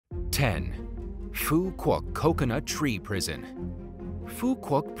10. Phu Quoc Coconut Tree Prison. Phu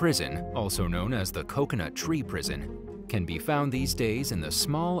Quoc Prison, also known as the Coconut Tree Prison, can be found these days in the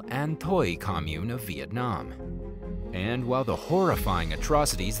small An Thoi commune of Vietnam. And while the horrifying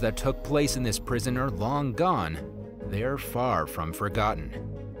atrocities that took place in this prison are long gone, they're far from forgotten.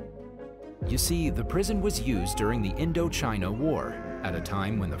 You see, the prison was used during the Indochina War, at a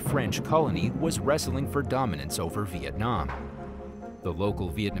time when the French colony was wrestling for dominance over Vietnam. The local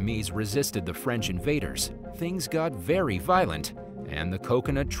Vietnamese resisted the French invaders, things got very violent, and the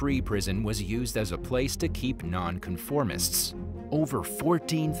Coconut Tree Prison was used as a place to keep nonconformists. Over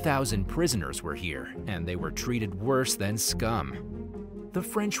 14,000 prisoners were here, and they were treated worse than scum. The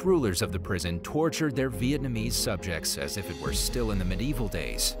French rulers of the prison tortured their Vietnamese subjects as if it were still in the medieval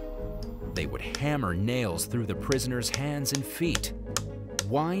days. They would hammer nails through the prisoners' hands and feet,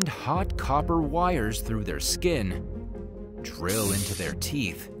 wind hot copper wires through their skin, drill into their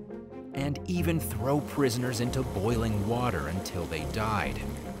teeth, and even throw prisoners into boiling water until they died.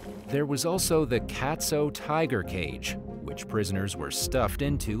 There was also the Katso tiger cage, which prisoners were stuffed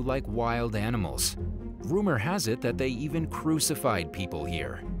into like wild animals. Rumor has it that they even crucified people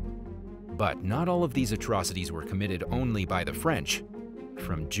here. But not all of these atrocities were committed only by the French.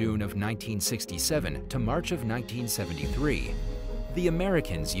 From June of 1967 to March of 1973, the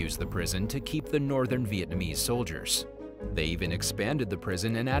Americans used the prison to keep the northern Vietnamese soldiers. They even expanded the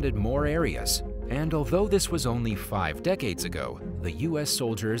prison and added more areas. And although this was only 5 decades ago, the US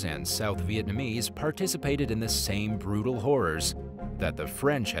soldiers and South Vietnamese participated in the same brutal horrors that the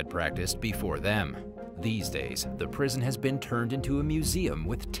French had practiced before them. These days, the prison has been turned into a museum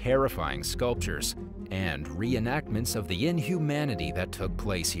with terrifying sculptures and reenactments of the inhumanity that took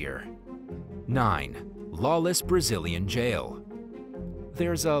place here. 9. Lawless Brazilian Jail.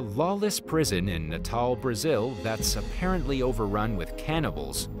 There's a lawless prison in Natal, Brazil that's apparently overrun with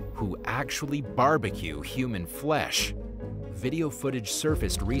cannibals who actually barbecue human flesh. Video footage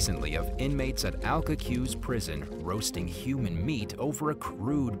surfaced recently of inmates at Alcacu's prison roasting human meat over a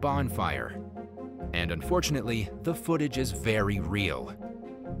crude bonfire. And unfortunately, the footage is very real.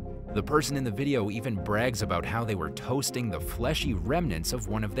 The person in the video even brags about how they were toasting the fleshy remnants of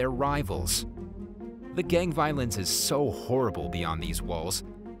one of their rivals. The gang violence is so horrible beyond these walls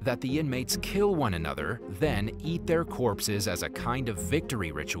that the inmates kill one another, then eat their corpses as a kind of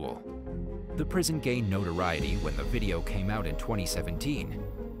victory ritual. The prison gained notoriety when the video came out in 2017.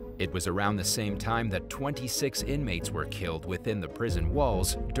 It was around the same time that 26 inmates were killed within the prison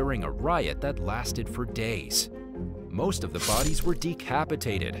walls during a riot that lasted for days. Most of the bodies were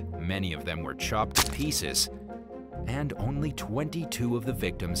decapitated, many of them were chopped to pieces, and only 22 of the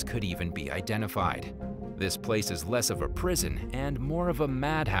victims could even be identified. This place is less of a prison and more of a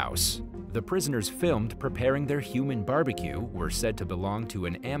madhouse. The prisoners filmed preparing their human barbecue were said to belong to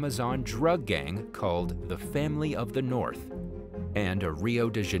an Amazon drug gang called the Family of the North, and a Rio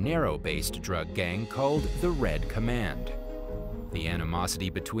de Janeiro-based drug gang called the Red Command. The animosity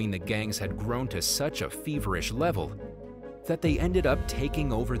between the gangs had grown to such a feverish level that they ended up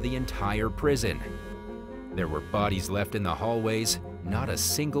taking over the entire prison. There were bodies left in the hallways, not a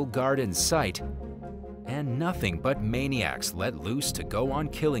single guard in sight, and nothing but maniacs let loose to go on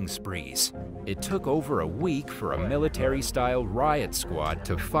killing sprees. It took over a week for a military-style riot squad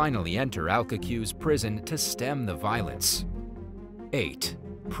to finally enter Alcacu's prison to stem the violence. 8.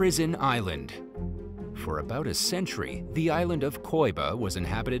 Prison Island. For about a century, the island of Coiba was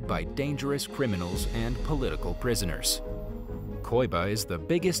inhabited by dangerous criminals and political prisoners. Coiba is the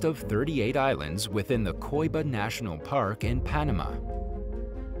biggest of 38 islands within the Coiba National Park in Panama.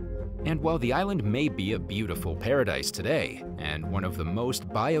 And while the island may be a beautiful paradise today, and one of the most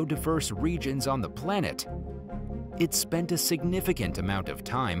biodiverse regions on the planet, it spent a significant amount of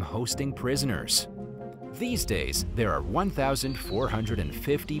time hosting prisoners. These days, there are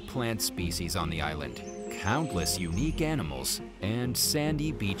 1,450 plant species on the island, countless unique animals, and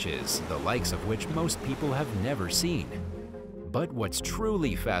sandy beaches, the likes of which most people have never seen. But what's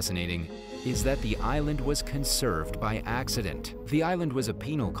truly fascinating is that the island was conserved by accident. The island was a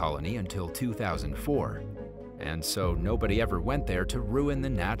penal colony until 2004, and so nobody ever went there to ruin the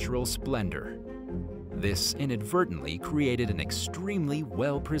natural splendor. This inadvertently created an extremely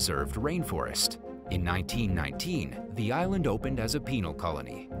well-preserved rainforest. In 1919, the island opened as a penal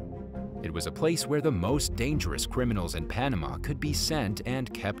colony. It was a place where the most dangerous criminals in Panama could be sent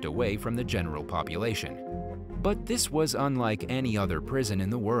and kept away from the general population. But this was unlike any other prison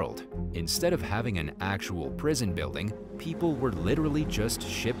in the world. Instead of having an actual prison building, people were literally just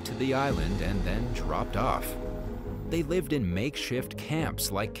shipped to the island and then dropped off. They lived in makeshift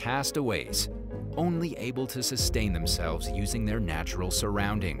camps like castaways, only able to sustain themselves using their natural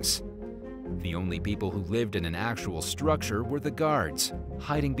surroundings. The only people who lived in an actual structure were the guards,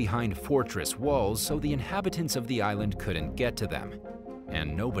 hiding behind fortress walls so the inhabitants of the island couldn't get to them.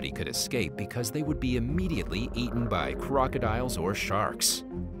 And nobody could escape because they would be immediately eaten by crocodiles or sharks.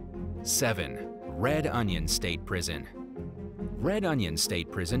 7. Red Onion State Prison. Red Onion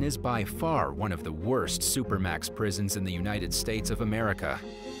State Prison is by far one of the worst Supermax prisons in the United States of America.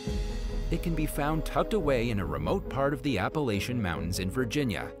 It can be found tucked away in a remote part of the Appalachian Mountains in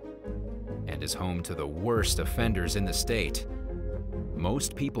Virginia, and is home to the worst offenders in the state.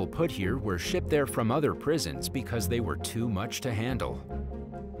 Most people put here were shipped there from other prisons because they were too much to handle.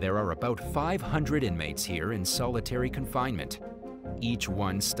 There are about 500 inmates here in solitary confinement, each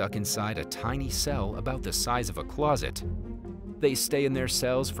one stuck inside a tiny cell about the size of a closet. They stay in their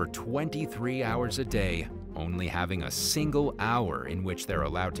cells for 23 hours a day, only having a single hour in which they're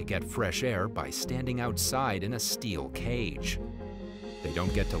allowed to get fresh air by standing outside in a steel cage. They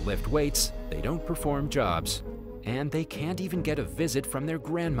don't get to lift weights, they don't perform jobs, and they can't even get a visit from their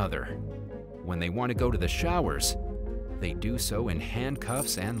grandmother. When they want to go to the showers, they do so in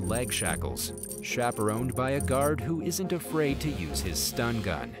handcuffs and leg shackles, chaperoned by a guard who isn't afraid to use his stun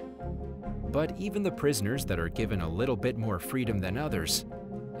gun. But even the prisoners that are given a little bit more freedom than others,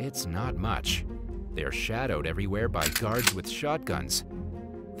 it's not much. They're shadowed everywhere by guards with shotguns.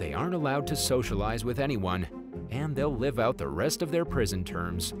 They aren't allowed to socialize with anyone, and they'll live out the rest of their prison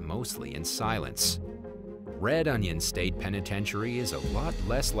terms mostly in silence. Red Onion State Penitentiary is a lot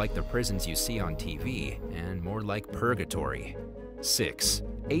less like the prisons you see on TV and more like purgatory. 6.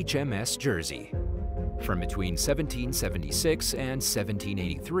 HMS Jersey. From between 1776 and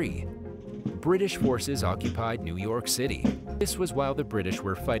 1783, British forces occupied New York City. This was while the British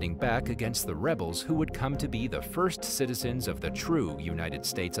were fighting back against the rebels who would come to be the first citizens of the true United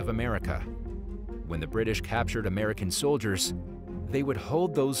States of America. When the British captured American soldiers, they would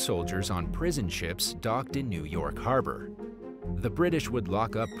hold those soldiers on prison ships docked in New York Harbor. The British would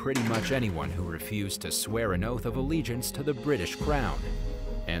lock up pretty much anyone who refused to swear an oath of allegiance to the British Crown.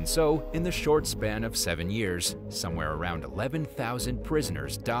 And so, in the short span of 7 years, somewhere around 11,000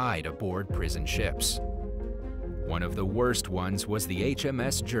 prisoners died aboard prison ships. One of the worst ones was the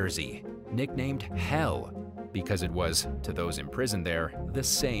HMS Jersey, nicknamed Hell, because it was, to those imprisoned there, the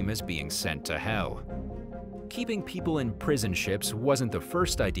same as being sent to hell. Keeping people in prison ships wasn't the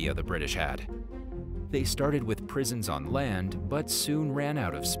first idea the British had. They started with prisons on land, but soon ran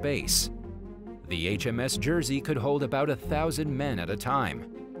out of space. The HMS Jersey could hold about 1,000 men at a time.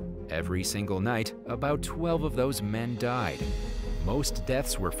 Every single night, about 12 of those men died. Most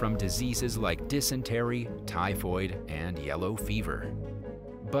deaths were from diseases like dysentery, typhoid, and yellow fever.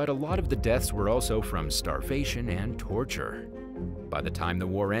 But a lot of the deaths were also from starvation and torture. By the time the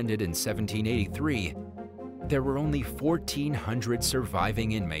war ended in 1783, there were only 1,400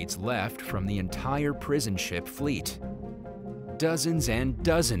 surviving inmates left from the entire prison ship fleet. Dozens and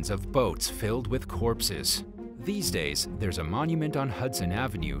dozens of boats filled with corpses. These days, there's a monument on Hudson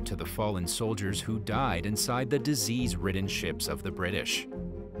Avenue to the fallen soldiers who died inside the disease-ridden ships of the British.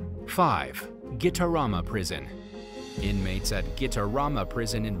 5. Gitarama Prison. Inmates at Gitarama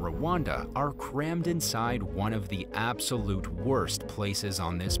Prison in Rwanda are crammed inside one of the absolute worst places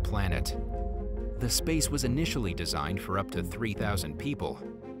on this planet. The space was initially designed for up to 3,000 people,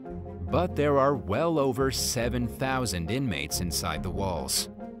 but there are well over 7,000 inmates inside the walls.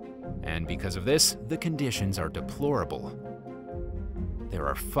 And because of this, the conditions are deplorable. There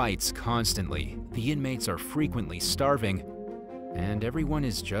are fights constantly, the inmates are frequently starving, and everyone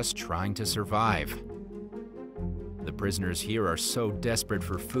is just trying to survive. The prisoners here are so desperate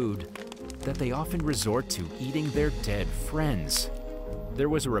for food that they often resort to eating their dead friends. There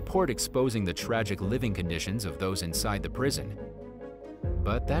was a report exposing the tragic living conditions of those inside the prison,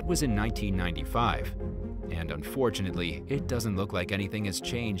 but that was in 1995. And unfortunately, it doesn't look like anything has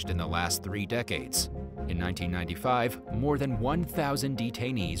changed in the last 3 decades. In 1995, more than 1,000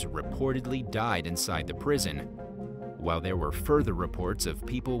 detainees reportedly died inside the prison, while there were further reports of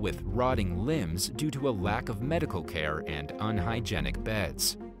people with rotting limbs due to a lack of medical care and unhygienic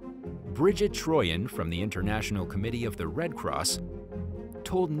beds. Bridget Troyan from the International Committee of the Red Cross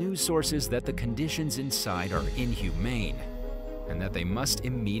told news sources that the conditions inside are inhumane and that they must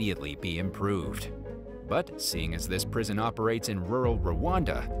immediately be improved. But seeing as this prison operates in rural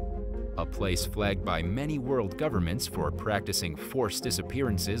Rwanda, a place flagged by many world governments for practicing forced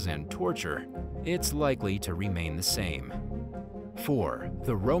disappearances and torture, it's likely to remain the same. 4.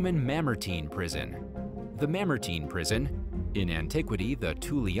 The Roman Mamertine Prison. The Mamertine Prison, in antiquity the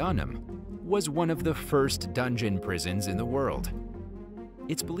Tullianum, was one of the first dungeon prisons in the world.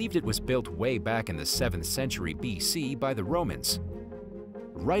 It's believed it was built way back in the 7th century BC by the Romans,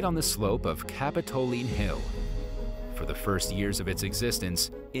 right on the slope of Capitoline Hill. For the first years of its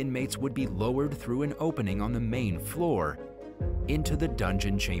existence, inmates would be lowered through an opening on the main floor into the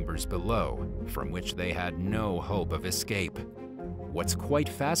dungeon chambers below, from which they had no hope of escape. What's quite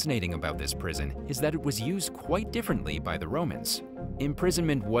fascinating about this prison is that it was used quite differently by the Romans.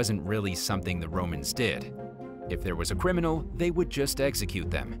 Imprisonment wasn't really something the Romans did. If there was a criminal, they would just execute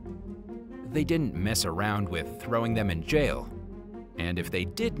them. They didn't mess around with throwing them in jail. And if they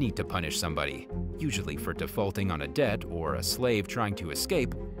did need to punish somebody, usually for defaulting on a debt or a slave trying to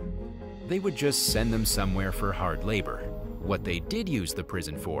escape, they would just send them somewhere for hard labor. What they did use the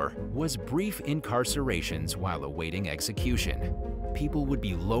prison for was brief incarcerations while awaiting execution. People would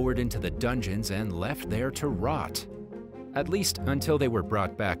be lowered into the dungeons and left there to rot, at least until they were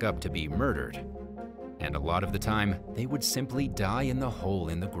brought back up to be murdered. And a lot of the time, they would simply die in the hole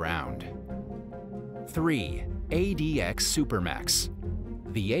in the ground. 3. ADX Supermax.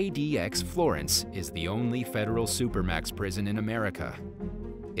 The ADX Florence is the only federal Supermax prison in America.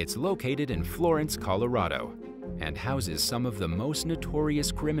 It's located in Florence, Colorado, and houses some of the most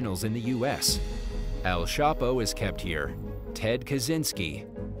notorious criminals in the U.S. El Chapo is kept here, Ted Kaczynski,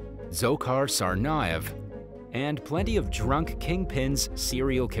 Dzhokhar Tsarnaev, and plenty of drunk kingpins,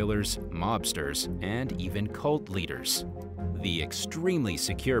 serial killers, mobsters, and even cult leaders. The extremely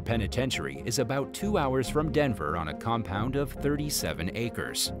secure penitentiary is about 2 hours from Denver on a compound of 37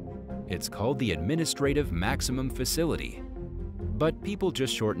 acres. It's called the Administrative Maximum Facility, but people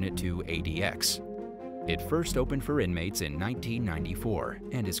just shorten it to ADX. It first opened for inmates in 1994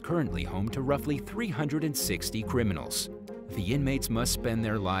 and is currently home to roughly 360 criminals. The inmates must spend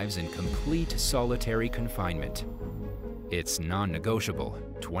their lives in complete solitary confinement. It's non-negotiable,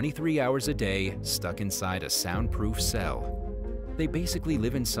 23 hours a day, stuck inside a soundproof cell. They basically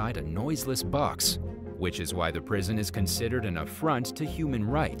live inside a noiseless box, which is why the prison is considered an affront to human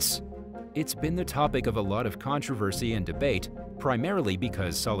rights. It's been the topic of a lot of controversy and debate, primarily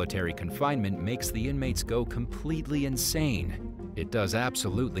because solitary confinement makes the inmates go completely insane. It does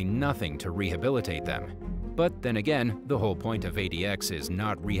absolutely nothing to rehabilitate them. But then again, the whole point of ADX is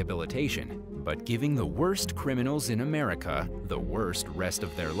not rehabilitation, but giving the worst criminals in America the worst rest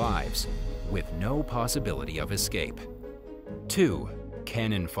of their lives, with no possibility of escape. 2.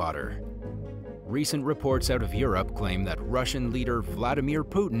 Cannon fodder. Recent reports out of Europe claim that Russian leader Vladimir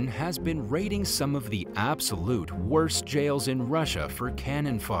Putin has been raiding some of the absolute worst jails in Russia for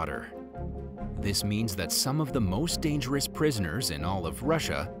cannon fodder. This means that some of the most dangerous prisoners in all of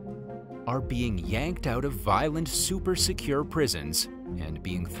Russia are being yanked out of violent, super secure prisons and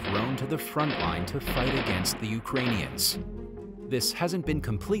being thrown to the front line to fight against the Ukrainians. This hasn't been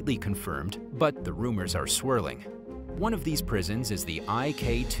completely confirmed, but the rumors are swirling. One of these prisons is the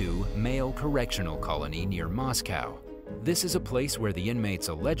IK2 Male Correctional Colony near Moscow. This is a place where the inmates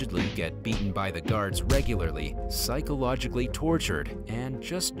allegedly get beaten by the guards regularly, psychologically tortured, and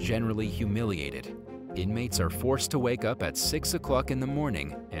just generally humiliated. Inmates are forced to wake up at 6 o'clock in the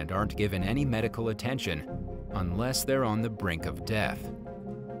morning and aren't given any medical attention unless they're on the brink of death.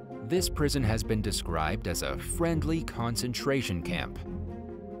 This prison has been described as a friendly concentration camp.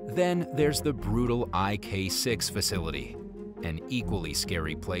 Then there's the brutal IK6 facility, an equally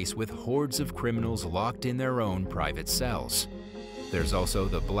scary place with hordes of criminals locked in their own private cells. There's also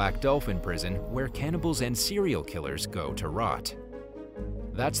the Black Dolphin prison, where cannibals and serial killers go to rot.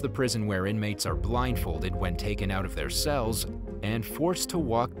 That's the prison where inmates are blindfolded when taken out of their cells and forced to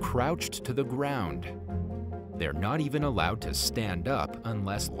walk crouched to the ground. They're not even allowed to stand up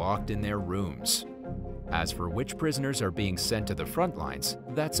unless locked in their rooms. As for which prisoners are being sent to the front lines,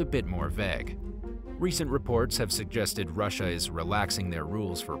 that's a bit more vague. Recent reports have suggested Russia is relaxing their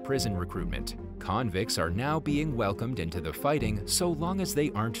rules for prison recruitment. Convicts are now being welcomed into the fighting so long as they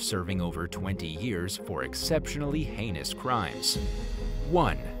aren't serving over 20 years for exceptionally heinous crimes.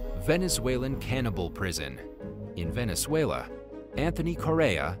 1. Venezuelan Cannibal Prison. In Venezuela, Anthony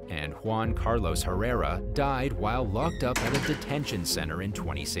Correa and Juan Carlos Herrera died while locked up at a detention center in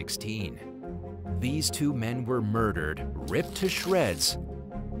 2016. These two men were murdered, ripped to shreds,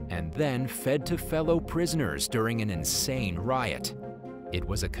 and then fed to fellow prisoners during an insane riot. It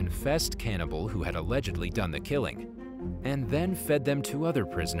was a confessed cannibal who had allegedly done the killing, and then fed them to other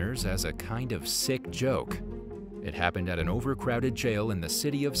prisoners as a kind of sick joke. It happened at an overcrowded jail in the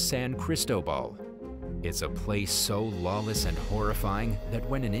city of San Cristobal. It's a place so lawless and horrifying that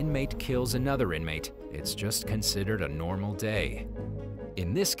when an inmate kills another inmate, it's just considered a normal day.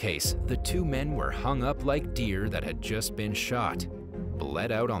 In this case, the two men were hung up like deer that had just been shot,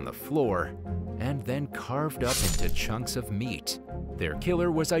 bled out on the floor, and then carved up into chunks of meat. Their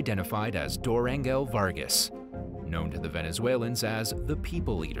killer was identified as Dorangel Vargas, known to the Venezuelans as the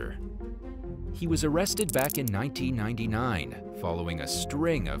People Eater. He was arrested back in 1999 following a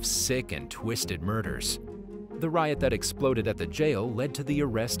string of sick and twisted murders. The riot that exploded at the jail led to the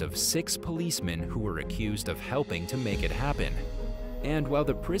arrest of 6 policemen who were accused of helping to make it happen. And while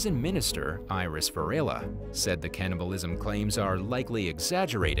the prison minister, Iris Varela, said the cannibalism claims are likely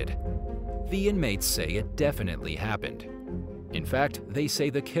exaggerated, the inmates say it definitely happened. In fact, they say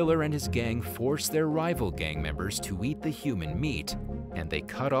the killer and his gang forced their rival gang members to eat the human meat, and they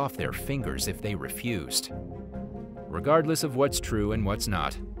cut off their fingers if they refused. Regardless of what's true and what's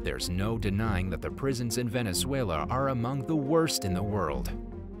not, there's no denying that the prisons in Venezuela are among the worst in the world.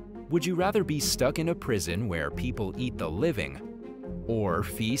 Would you rather be stuck in a prison where people eat the living, or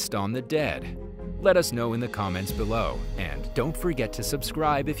feast on the dead? Let us know in the comments below, and don't forget to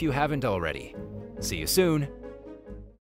subscribe if you haven't already. See you soon!